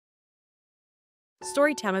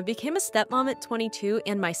Storytime, I became a stepmom at 22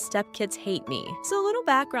 and my stepkids hate me. So a little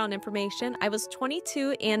background information, I was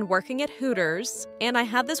 22 and working at Hooters, and I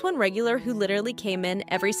had this one regular who literally came in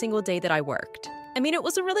every single day that I worked. I mean, it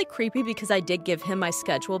wasn't really creepy because I did give him my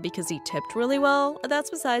schedule because he tipped really well, but that's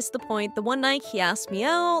besides the point. The one night he asked me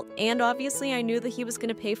out, and obviously I knew that he was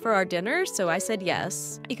going to pay for our dinner, so I said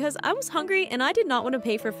yes, because I was hungry and I did not want to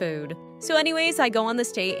pay for food. So anyways, I go on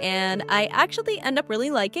this date and I actually end up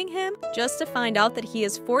really liking him, just to find out that he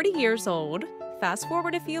is 40 years old. Fast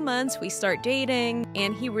forward a few months, we start dating,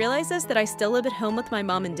 and he realizes that I still live at home with my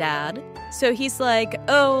mom and dad. So he's like,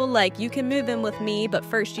 oh, like, you can move in with me, but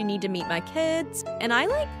first you need to meet my kids. And I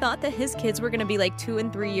thought that his kids were gonna be 2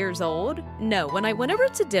 and 3 years old. No, when I went over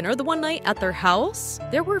to dinner the one night at their house,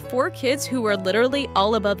 there were 4 kids who were literally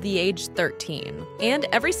all above the age 13. And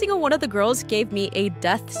every single one of the girls gave me a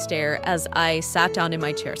death stare as I sat down in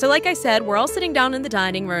my chair. So like I said, we're all sitting down in the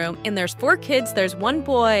dining room, and there's 4 kids, there's 1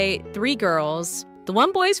 boy, 3 girls. The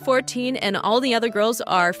one boy is 14 and all the other girls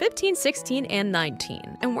are 15, 16, and 19.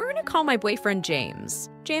 And we're gonna call my boyfriend James.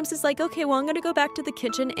 James is like, okay, well, I'm gonna go back to the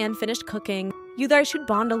kitchen and finish cooking. You guys should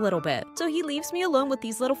bond a little bit. So he leaves me alone with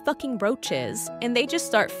these little fucking roaches, and they just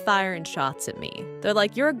start firing shots at me. They're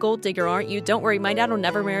like, you're a gold digger, aren't you? Don't worry, my dad will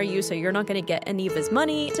never marry you, so you're not gonna get any of his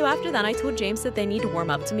money. So after that, I told James that they need to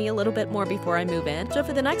warm up to me a little bit more before I move in. So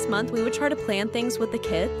for the next month, we would try to plan things with the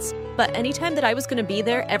kids. But anytime that I was gonna be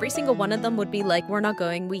there, every single one of them would be like, we're not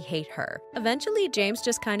going, we hate her. Eventually, James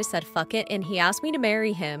just kind of said fuck it, and he asked me to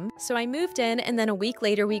marry him. So I moved in, and then a week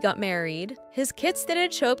later, we got married. His kids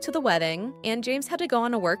didn't show up to the wedding, and James had to go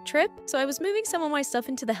on a work trip, so I was moving some of my stuff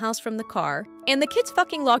into the house from the car, and the kids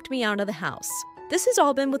fucking locked me out of the house. This has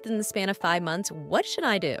all been within the span of 5 months. What should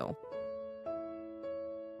I do?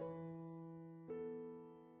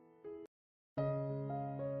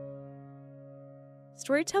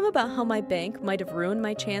 Storytime about how my bank might have ruined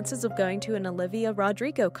my chances of going to an Olivia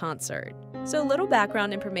Rodrigo concert. So a little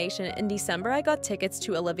background information, in December I got tickets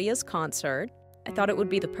to Olivia's concert. I thought it would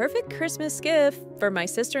be the perfect Christmas gift for my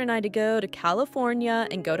sister and I to go to California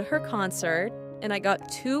and go to her concert, and I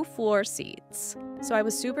got 2 floor seats. So I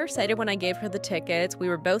was super excited when I gave her the tickets. We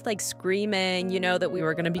were both screaming, that we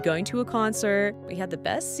were going to be going to a concert. We had the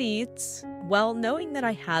best seats. Well, knowing that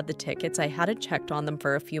I had the tickets, I hadn't checked on them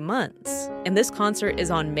for a few months. And this concert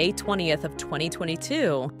is on May 20th of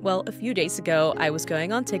 2022. Well, a few days ago, I was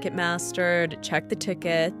going on Ticketmaster to check the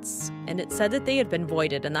tickets, and it said that they had been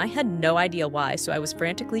voided, and I had no idea why, so I was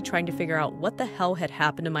frantically trying to figure out what the hell had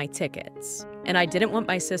happened to my tickets. And I didn't want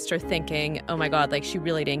my sister thinking, oh my god, she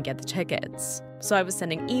really didn't get the tickets. So I was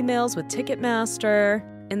sending emails with Ticketmaster,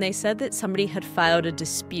 and they said that somebody had filed a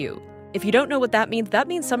dispute. If you don't know what that means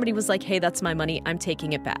somebody was like, hey, that's my money, I'm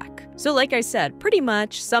taking it back. So like I said, pretty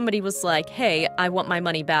much somebody was like, hey, I want my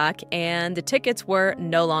money back, and the tickets were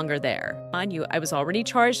no longer there. Mind you, I was already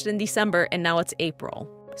charged in December, and now it's April.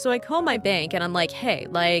 So I call my bank and I'm like, hey,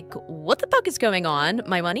 what the fuck is going on?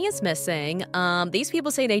 My money is missing. These people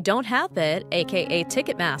say they don't have it, aka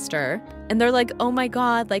Ticketmaster. And they're like, oh my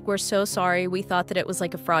god, we're so sorry. We thought that it was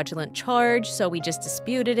a fraudulent charge, so we just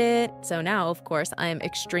disputed it. So now, of course, I'm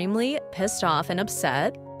extremely pissed off and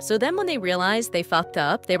upset. So then when they realized they fucked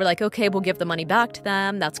up, they were like, okay, we'll give the money back to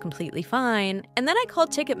them. That's completely fine. And then I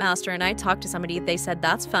called Ticketmaster and I talked to somebody. They said,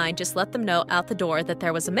 that's fine. Just let them know out the door that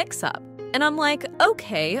there was a mix-up. And I'm like,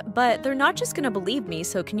 okay, but they're not just gonna believe me,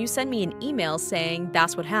 so can you send me an email saying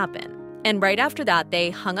that's what happened? And right after that,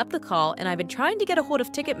 they hung up the call, and I've been trying to get a hold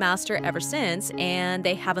of Ticketmaster ever since, and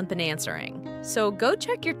they haven't been answering. So go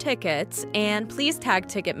check your tickets, and please tag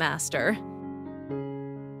Ticketmaster.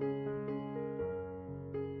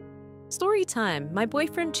 Story time. My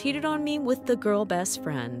boyfriend cheated on me with the girl best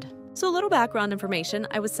friend. So a little background information,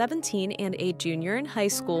 I was 17 and a junior in high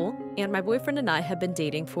school, and my boyfriend and I had been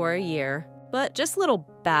dating for a year. But just a little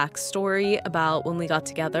backstory about when we got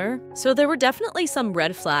together. So there were definitely some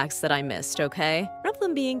red flags that I missed, okay? One of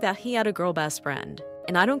them being that he had a girl best friend.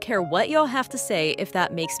 And I don't care what y'all have to say if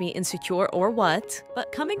that makes me insecure or what,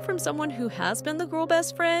 but coming from someone who has been the girl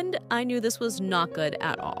best friend, I knew this was not good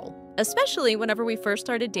at all. Especially whenever we first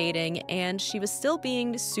started dating and she was still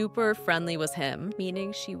being super friendly with him,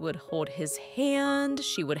 meaning she would hold his hand,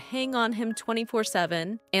 she would hang on him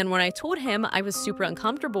 24/7. And when I told him I was super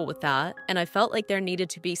uncomfortable with that and I felt like there needed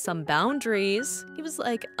to be some boundaries, he was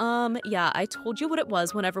like, yeah, I told you what it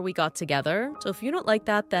was whenever we got together. So if you don't like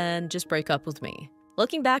that, then just break up with me.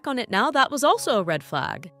 Looking back on it now, that was also a red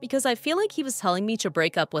flag, because I feel like he was telling me to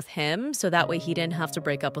break up with him so that way he didn't have to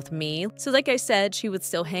break up with me. So like I said, she would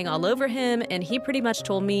still hang all over him, and he pretty much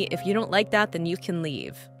told me, if you don't like that, then you can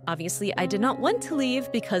leave. Obviously, I did not want to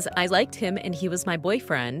leave because I liked him and he was my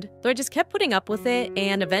boyfriend. So I just kept putting up with it,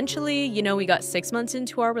 and eventually, we got 6 months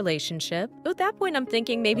into our relationship. So at that point, I'm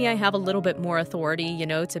thinking maybe I have a little bit more authority,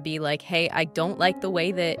 to be like, hey, I don't like the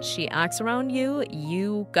way that she acts around you.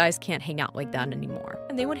 You guys can't hang out like that anymore.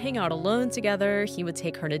 And they would hang out alone together. He would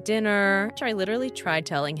take her to dinner. I literally tried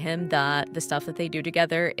telling him that the stuff that they do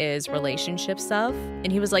together is relationship stuff.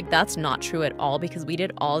 And he was like, that's not true at all because we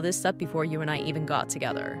did all this stuff before you and I even got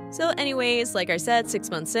together. So anyways, like I said, 6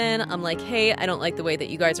 months in, I'm like, hey, I don't like the way that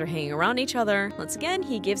you guys are hanging around each other. Once again,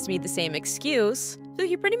 he gives me the same excuse. So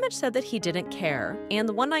he pretty much said that he didn't care. And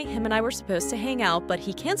the one night him and I were supposed to hang out, but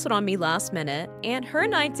he canceled on me last minute. And her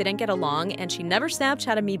and I didn't get along, and she never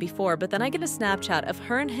Snapchatted me before, but then I get a Snapchat of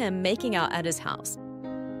her and him making out at his house.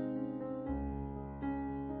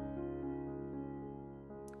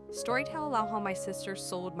 Storytell about how my sister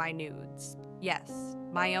sold my nudes. Yes,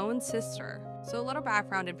 my own sister. So a little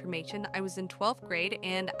background information, I was in 12th grade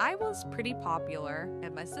and I was pretty popular,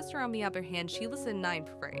 and my sister on the other hand, she was in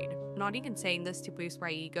 9th grade. Not even saying this to boost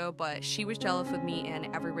my ego, but she was jealous of me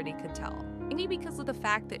and everybody could tell. Mainly because of the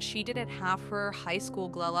fact that she didn't have her high school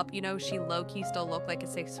glow up, she low-key still looked like a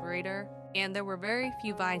 6th grader. And there were very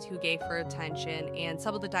few guys who gave her attention, and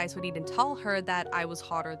some of the guys would even tell her that I was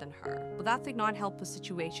hotter than her. But that did not help the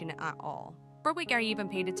situation at all. For a week I even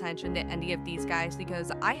paid attention to any of these guys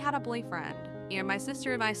because I had a boyfriend. And my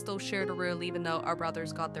sister and I still shared a room even though our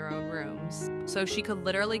brothers got their own rooms. So she could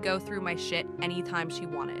literally go through my shit anytime she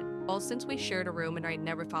wanted. Well, since we shared a room and I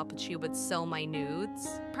never thought that she would sell my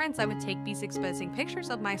nudes, I would take these exposing pictures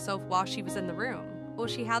of myself while she was in the room. Well,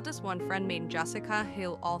 she had this one friend named Jessica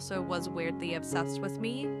who also was weirdly obsessed with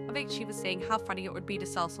me. I think she was saying how funny it would be to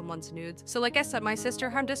sell someone's nudes. So like I said, my sister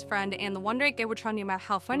had this friend, and the one day they were talking about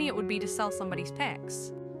how funny it would be to sell somebody's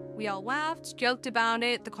pics. We all laughed, joked about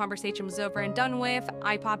it, the conversation was over and done with.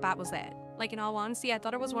 I thought that was it. Like, in all honesty, I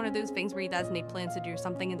thought it was one of those things where you guys make plans to do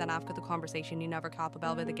something and then after the conversation you never talk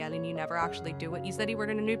about it again and you never actually do what you said you were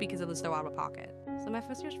gonna do because it was so out of pocket. So my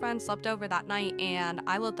sister's friend slept over that night and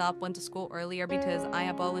I looked up, went to school earlier because I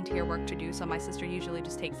have volunteer work to do, so my sister usually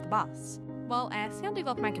just takes the bus. Well, I accidentally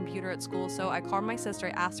left my computer at school, so I called my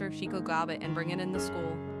sister, asked her if she could grab it and bring it into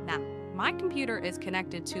school. Now, my computer is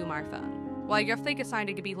connected to my phone. Well, I guess they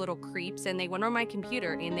decided to be little creeps and they went on my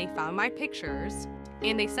computer and they found my pictures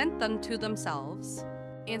and they sent them to themselves.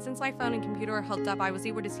 And since my phone and computer are hooked up, I was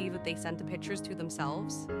able to see that they sent the pictures to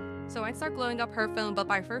themselves. So I started blowing up her phone, but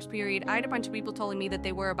by first period, I had a bunch of people telling me that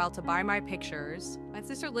they were about to buy my pictures. My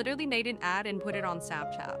sister literally made an ad and put it on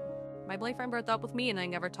Snapchat. My boyfriend broke up with me and I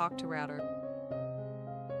never talked to her at her.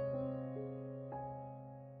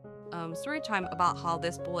 Story time about how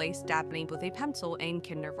this boy stabbed me with a pencil in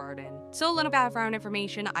kindergarten. So a little background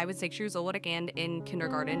information, I was 6 years old again in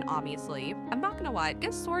kindergarten, obviously. I'm not gonna lie,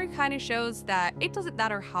 this story kind of shows that it doesn't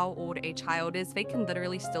matter how old a child is, they can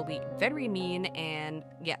literally still be very mean, and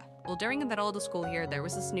yeah. Well, during the middle of the school year, there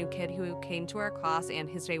was this new kid who came to our class and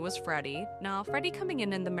his name was Freddie. Now, Freddie coming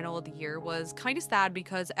in the middle of the year was kind of sad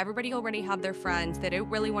because everybody already had their friends. They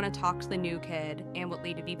didn't really want to talk to the new kid. And what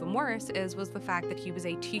made it even worse was the fact that he was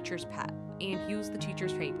a teacher's pet and he was the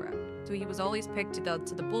teacher's favorite. So he was always picked to go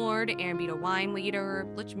to the board and be the line leader,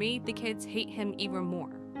 which made the kids hate him even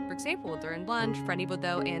more. For example, during lunch, Freddie would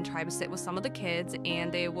go and try to sit with some of the kids,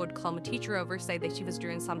 and they would call a teacher over, say that she was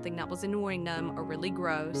doing something that was annoying them or really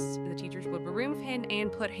gross. The teachers would remove him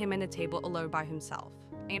and put him in a table alone by himself.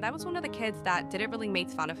 And I was one of the kids that didn't really make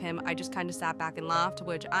fun of him. I just kind of sat back and laughed,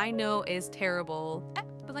 which I know is terrible.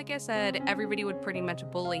 But like I said, everybody would pretty much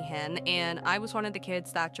bully him, and I was one of the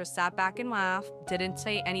kids that just sat back and laughed, didn't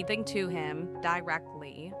say anything to him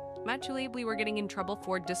directly. Eventually, we were getting in trouble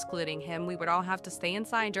for discluding him. We would all have to stay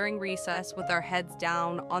inside during recess with our heads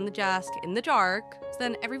down on the desk in the dark. So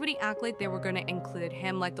then everybody acted like they were going to include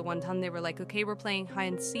him. Like the one time they were like, okay, we're playing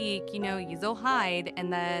hide and seek, you go hide,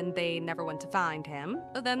 and then they never went to find him.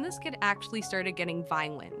 But then this kid actually started getting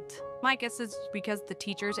violent. My guess is because the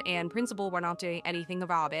teachers and principal were not doing anything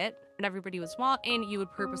about it, and everybody was small, and you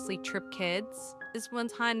would purposely trip kids. This one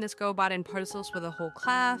time, this girl bought in parcels for the whole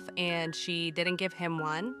class, and she didn't give him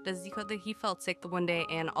one. He felt sick the one day,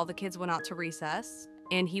 and all the kids went out to recess,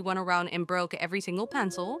 and he went around and broke every single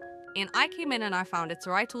pencil. And I came in and I found it,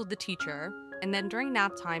 so I told the teacher. And then during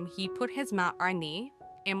nap time, he put his mat on me,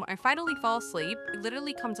 and when I finally fall asleep, he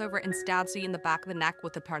literally comes over and stabs me in the back of the neck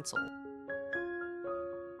with a pencil.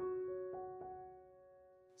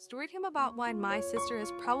 Story time about why my sister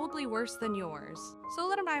is probably worse than yours. So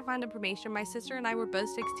let I find information. My sister and I were both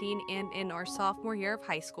 16 and in our sophomore year of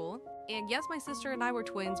high school. And yes, my sister and I were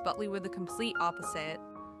twins, but we were the complete opposite.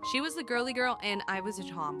 She was the girly girl and I was a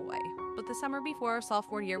tomboy. But the summer before our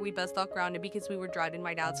sophomore year, we both got grounded because we were driving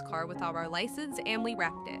my dad's car without our license and we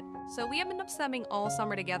wrecked it. So we ended up spending all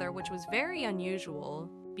summer together, which was very unusual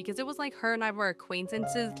because it was like her and I were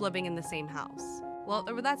acquaintances living in the same house. Well,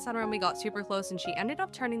 over that summer we got super close and she ended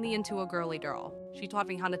up turning me into a girly girl. She taught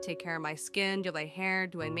me how to take care of my skin, do my hair,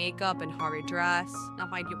 do my makeup, and how to dress. Now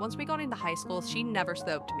mind you, once we got into high school, she never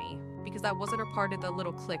spoke to me because that wasn't a part of the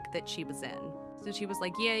little clique that she was in. So she was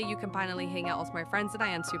like, yeah, you can finally hang out with my friends, and I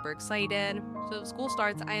am super excited. So school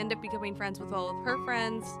starts, I end up becoming friends with all of her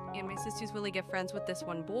friends, and my sister's really good friends with this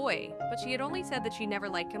one boy. But she had only said that she never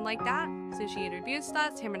liked him like that. So she introduced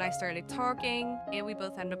us, him and I started talking, and we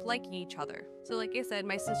both ended up liking each other. So like I said,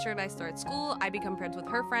 my sister and I start school, I become friends with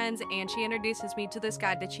her friends, and she introduces me to this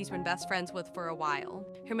guy that she's been best friends with for a while.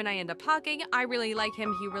 Him and I end up talking, I really like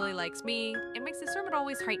him, he really likes me, and my sister would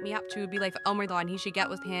always hype me up to be like, oh my god, he should get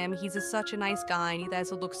with him, he's such a nice guy, and you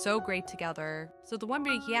guys would look so great together. So the one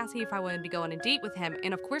day he asked me if I wanted to go on a date with him,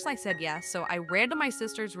 and of course I said yes, so I ran to my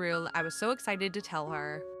sister's room, I was so excited to tell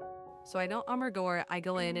her. So I don't her door, I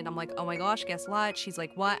go in and I'm like, oh my gosh, guess what? She's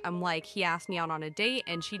like, what? I'm like, he asked me out on a date,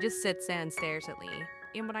 and she just sits there and stares at me.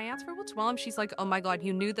 And when I asked her what's wrong, she's like, oh my god,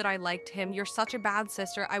 you knew that I liked him. You're such a bad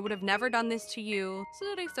sister. I would have never done this to you. So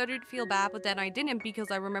then I started to feel bad, but then I didn't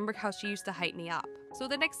because I remember how she used to hype me up. So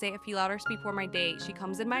the next day, a few hours before my date, she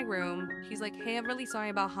comes in my room. She's like, hey, I'm really sorry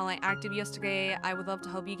about how I acted yesterday. I would love to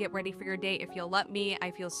help you get ready for your date if you'll let me.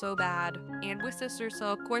 I feel so bad. And we're sisters, so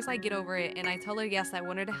of course I get over it, and I tell her yes, I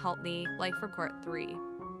want her to help me, like for part 3.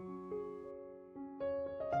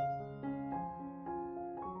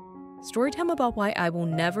 Storytime about why I will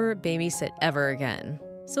never babysit ever again.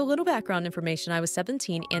 So a little background information, I was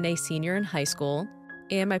 17 and a senior in high school,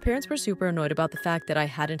 and my parents were super annoyed about the fact that I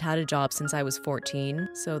hadn't had a job since I was 14,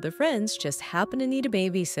 so their friends just happened to need a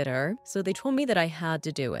babysitter, so they told me that I had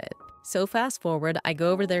to do it. So fast forward, I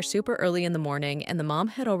go over there super early in the morning, and the mom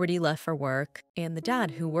had already left for work, and the dad,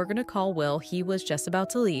 who we're gonna call Will, he was just about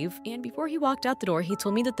to leave, and before he walked out the door, he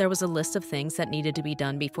told me that there was a list of things that needed to be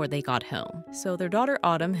done before they got home. So their daughter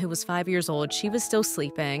Autumn, who was 5 years old, she was still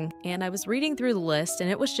sleeping, and I was reading through the list, and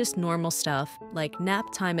it was just normal stuff, like nap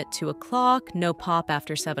time at 2 o'clock, no pop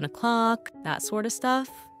after 7 o'clock, that sort of stuff.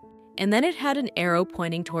 And then it had an arrow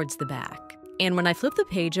pointing towards the back. And when I flipped the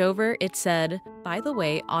page over, it said, by the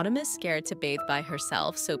way, Autumn is scared to bathe by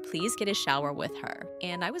herself, so please get a shower with her.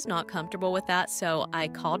 And I was not comfortable with that, so I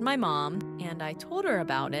called my mom and I told her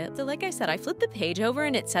about it. So like I said, I flipped the page over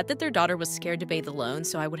and it said that their daughter was scared to bathe alone,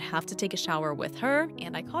 so I would have to take a shower with her.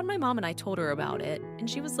 And I called my mom and I told her about it. And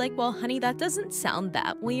she was like, well, honey, that doesn't sound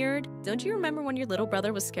that weird. Don't you remember when your little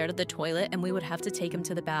brother was scared of the toilet and we would have to take him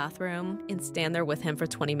to the bathroom and stand there with him for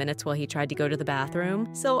 20 minutes while he tried to go to the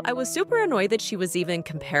bathroom? So I was super annoyed that she was even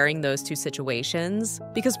comparing those two situations,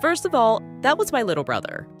 because first of all, that was my little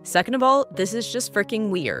brother. Second of all, this is just freaking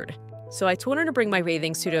weird. So I told her to bring my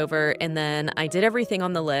bathing suit over, and then I did everything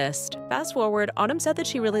on the list. Fast forward, Autumn said that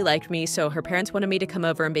she really liked me, so her parents wanted me to come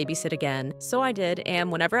over and babysit again. So I did,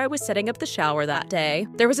 and whenever I was setting up the shower that day,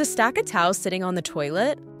 there was a stack of towels sitting on the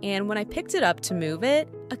toilet, and when I picked it up to move it,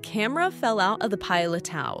 a camera fell out of the pile of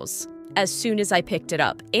towels as soon as I picked it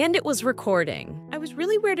up, and it was recording. I was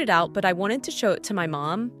really weirded out, but I wanted to show it to my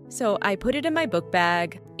mom, so I put it in my book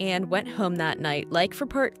bag and went home that night, like for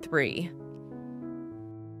part 3.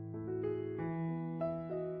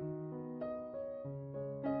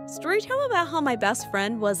 Storytime about how my best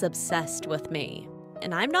friend was obsessed with me.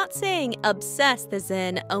 And I'm not saying obsessed as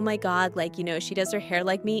in, oh my god, like, you know, she does her hair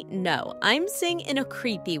like me. No, I'm saying in a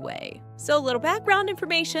creepy way. So a little background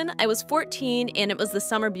information, I was 14 and it was the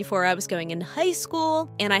summer before I was going into high school,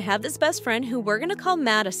 and I have this best friend who we're gonna call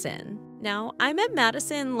Madison. Now, I met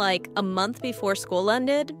Madison like a month before school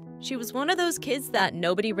ended. She was one of those kids that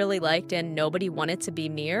nobody really liked and nobody wanted to be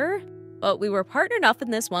near, but we were partnered up in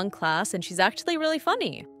this one class and she's actually really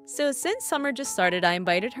funny. So since summer just started, I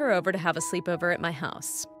invited her over to have a sleepover at my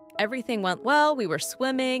house. Everything went well, we were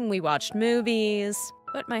swimming, we watched movies,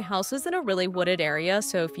 but my house was in a really wooded area,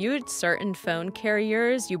 so if you had certain phone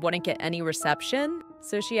carriers, you wouldn't get any reception.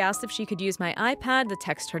 So she asked if she could use my iPad to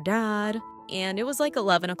text her dad, and it was like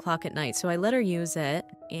 11 o'clock at night, so I let her use it,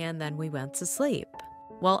 and then we went to sleep.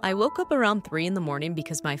 Well, I woke up around 3 in the morning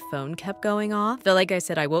because my phone kept going off. So like I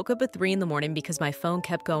said, I woke up at 3 in the morning because my phone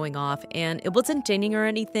kept going off, and it wasn't dinging or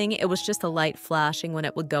anything, it was just a light flashing when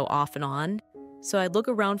it would go off and on. So I look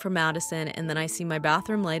around for Madison, and then I see my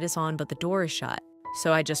bathroom light is on, but the door is shut.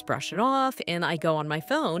 So I just brush it off, and I go on my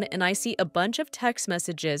phone, and I see a bunch of text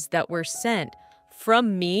messages that were sent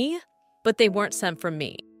from me, but they weren't sent from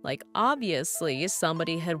me. Like, obviously,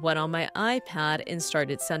 somebody had went on my iPad and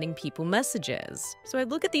started sending people messages. So I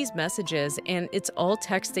look at these messages and it's all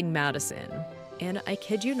texting Madison. And I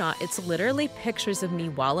kid you not, it's literally pictures of me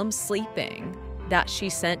while I'm sleeping that she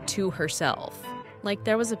sent to herself. Like,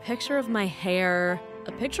 there was a picture of my hair,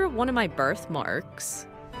 a picture of one of my birthmarks,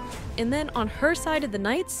 and then on her side of the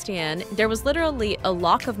nightstand, there was literally a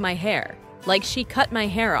lock of my hair. Like, she cut my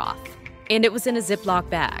hair off, and it was in a Ziploc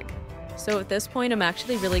bag. So at this point, I'm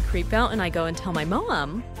actually really creeped out, and I go and tell my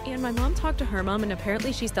mom. And my mom talked to her mom, and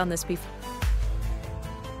apparently she's done this before.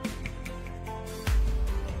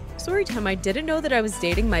 Story time, I didn't know that I was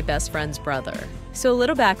dating my best friend's brother. So a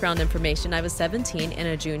little background information, I was 17 and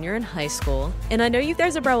a junior in high school. And I know you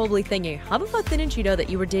guys are probably thinking, how the fuck didn't you know that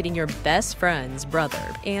you were dating your best friend's brother?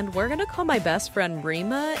 And we're gonna call my best friend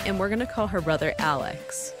Rima, and we're gonna call her brother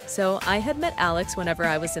Alex. So I had met Alex whenever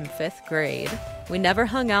I was in 5th grade. We never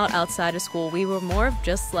hung out outside of school, we were more of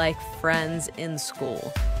just like friends in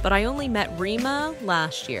school. But I only met Rima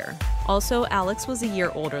last year. Also, Alex was a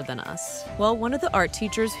year older than us. Well, one of the art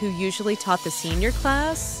teachers who usually taught the senior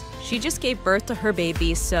class, she just gave birth to her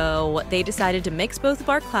baby, so they decided to mix both of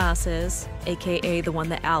our classes, aka the one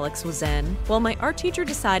that Alex was in. Well, my art teacher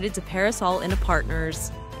decided to pair us all into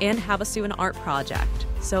partners and have us do an art project.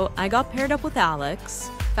 So I got paired up with Alex.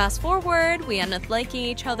 Fast forward, we end up liking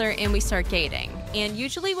each other and we start dating. And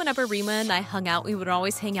usually whenever Rima and I hung out, we would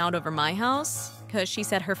always hang out over my house, because she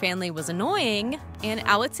said her family was annoying, and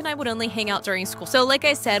Alex and I would only hang out during school. So like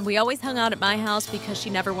I said, we always hung out at my house because she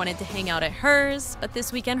never wanted to hang out at hers, but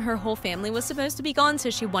this weekend her whole family was supposed to be gone, so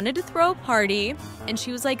she wanted to throw a party, and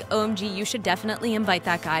she was like, OMG, you should definitely invite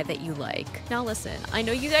that guy that you like. Now listen, I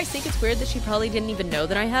know you guys think it's weird that she probably didn't even know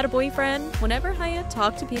that I had a boyfriend. Whenever I had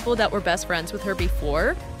talked to people that were best friends with her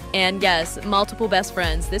before, and yes, multiple best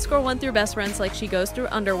friends. This girl went through best friends like she goes through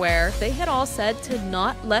underwear. They had all said to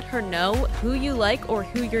not let her know who you like or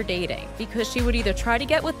who you're dating, because she would either try to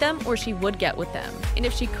get with them or she would get with them. And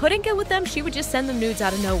if she couldn't get with them, she would just send them nudes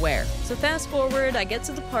out of nowhere. So fast forward, I get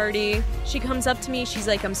to the party. She comes up to me. She's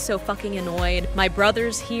like, I'm so fucking annoyed. My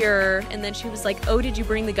brother's here. And then she was like, oh, did you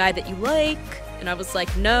bring the guy that you like? And I was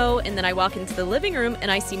like, no. And then I walk into the living room and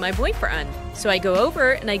I see my boyfriend. So I go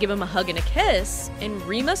over and I give him a hug and a kiss, and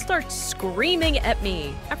Rima starts screaming at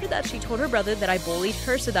me. After that, she told her brother that I bullied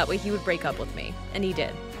her so that way he would break up with me. And he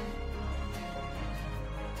did.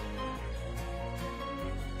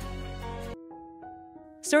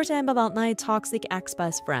 Story time about my toxic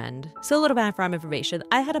ex-best friend. So a little background information,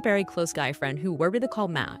 I had a very close guy friend who we're going to call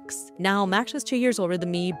Max. Now, Max was 2 years older than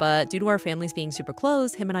me, but due to our families being super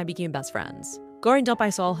close, him and I became best friends. Growing up, I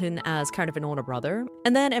saw him as kind of an older brother,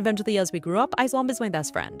 and then eventually as we grew up, I saw him as my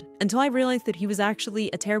best friend, until I realized that he was actually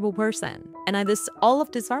a terrible person, and I listed all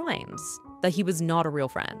of the signs that he was not a real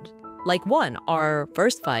friend. Like 1, our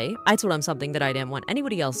first fight, I told him something that I didn't want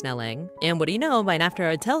anybody else knowing. And what do you know, right after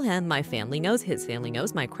I tell him, my family knows, his family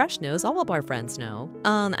knows, my crush knows, all of our friends know.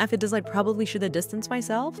 After this, I probably should have distanced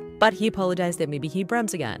myself, but he apologized that maybe he'd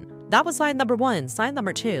bremse again. That was sign number 1. Sign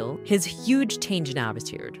number 2, his huge change in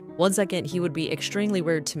attitude. 1 second, he would be extremely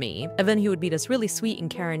weird to me, and then he would be this really sweet and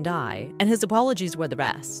caring guy, and his apologies were the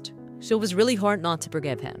rest. So it was really hard not to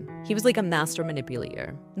forgive him. He was like a master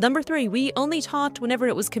manipulator. Number 3, we only talked whenever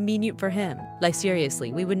it was convenient for him. Like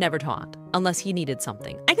seriously, we would never talk unless he needed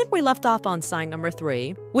something. I think we left off on sign number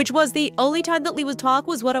 3, which was the only time that we would talk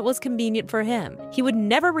was when it was convenient for him. He would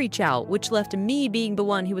never reach out, which left me being the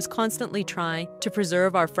one who was constantly trying to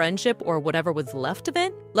preserve our friendship or whatever was left of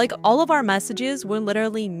it. Like all of our messages were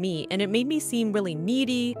literally me, and it made me seem really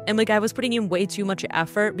needy and like I was putting in way too much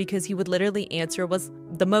effort, because he would literally answer was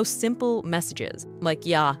the most simple messages. Like,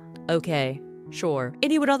 yeah, okay, sure.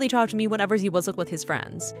 And he would only talk to me whenever he wasn't with his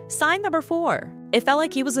friends. Sign number 4. It felt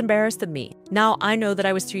like he was embarrassed of me. Now, I know that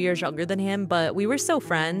I was 2 years younger than him, but we were still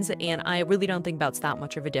friends, and I really don't think that's that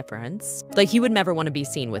much of a difference. Like, he would never want to be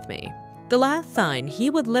seen with me. The last sign, he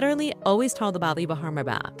would literally always tell about me behind my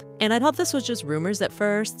back. And I thought this was just rumors at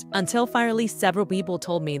first, until finally several people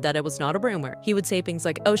told me that it was not a rumor. He would say things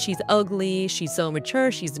like, oh, she's ugly, she's so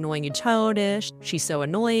mature, she's annoying and childish, she's so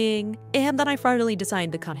annoying. And then I finally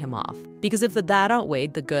decided to cut him off. Because if the bad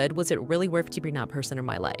outweighed the good, was it really worth keeping that person in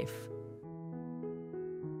my life?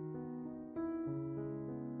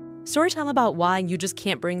 Story time about why you just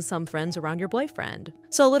can't bring some friends around your boyfriend.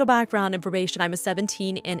 So a little background information, I'm a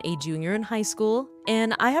 17 and a junior in high school.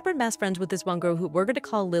 and I have been best friends with this one girl who we're gonna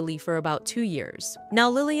call Lily for about 2 years. Now,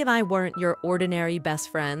 Lily and I weren't your ordinary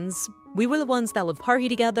best friends. We were the ones that would party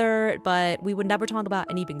together, but we would never talk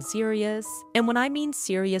about anything serious. And when I mean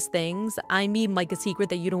serious things, I mean like a secret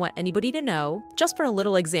that you don't want anybody to know. Just for a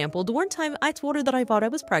little example, the one time I told her that I thought I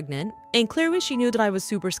was pregnant, and clearly she knew that I was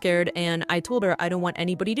super scared, and I told her I don't want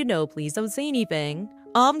anybody to know, please don't say anything.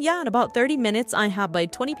 Yeah, in about 30 minutes, I had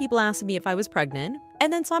like 20 people asking me if I was pregnant,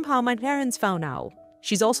 and then somehow my parents found out.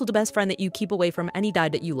 She's also the best friend that you keep away from any guy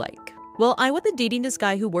that you like. Well, I was dating this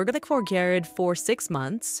guy who we're gonna call Jared for 6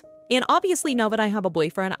 months. And obviously now that I have a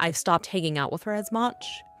boyfriend, I've stopped hanging out with her as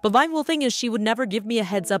much. But my whole thing is she would never give me a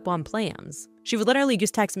heads up on plans. She would literally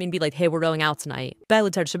just text me and be like, hey, we're going out tonight. But I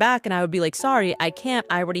would text her back and I would be like, sorry, I can't.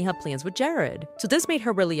 I already have plans with Jared. So this made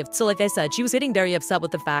her really upset. So like I said, she was getting very upset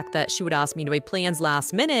with the fact that she would ask me to make plans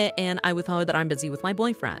last minute and I would tell her that I'm busy with my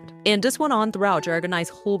boyfriend. And this went on throughout Jared and I's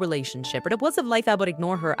whole relationship. But it wasn't like I would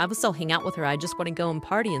ignore her. I would still hang out with her. I just wouldn't go and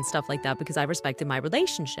party and stuff like that because I respected my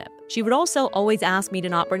relationship. She would also always ask me to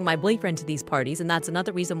not bring my boyfriend to these parties, and that's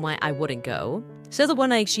another reason why I wouldn't go. So the one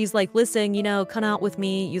night she's like, listen, you know, come out with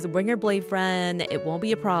me. You can bring your boyfriend. It won't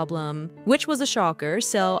be a problem, which was a shocker.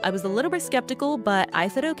 So I was a little bit skeptical, but I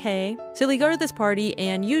said, okay. So we go to this party,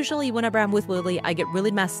 and usually whenever I'm with Lily, I get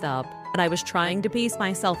really messed up. And I was trying to pace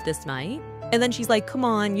myself this night. And then she's like, come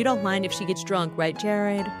on, you don't mind if she gets drunk, right,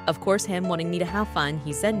 Jared? Of course, him wanting me to have fun,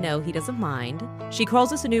 he said no, he doesn't mind. She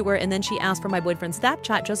calls us an Uber, and then she asked for my boyfriend's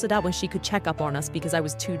Snapchat just so that when she could check up on us because I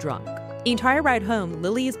was too drunk. The entire ride home,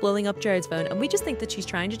 Lily is blowing up Jared's phone, and we just think that she's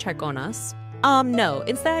trying to check on us. No.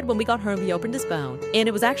 Instead, when we got home, we opened his phone, and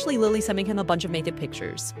it was actually Lily sending him a bunch of naked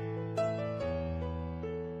pictures.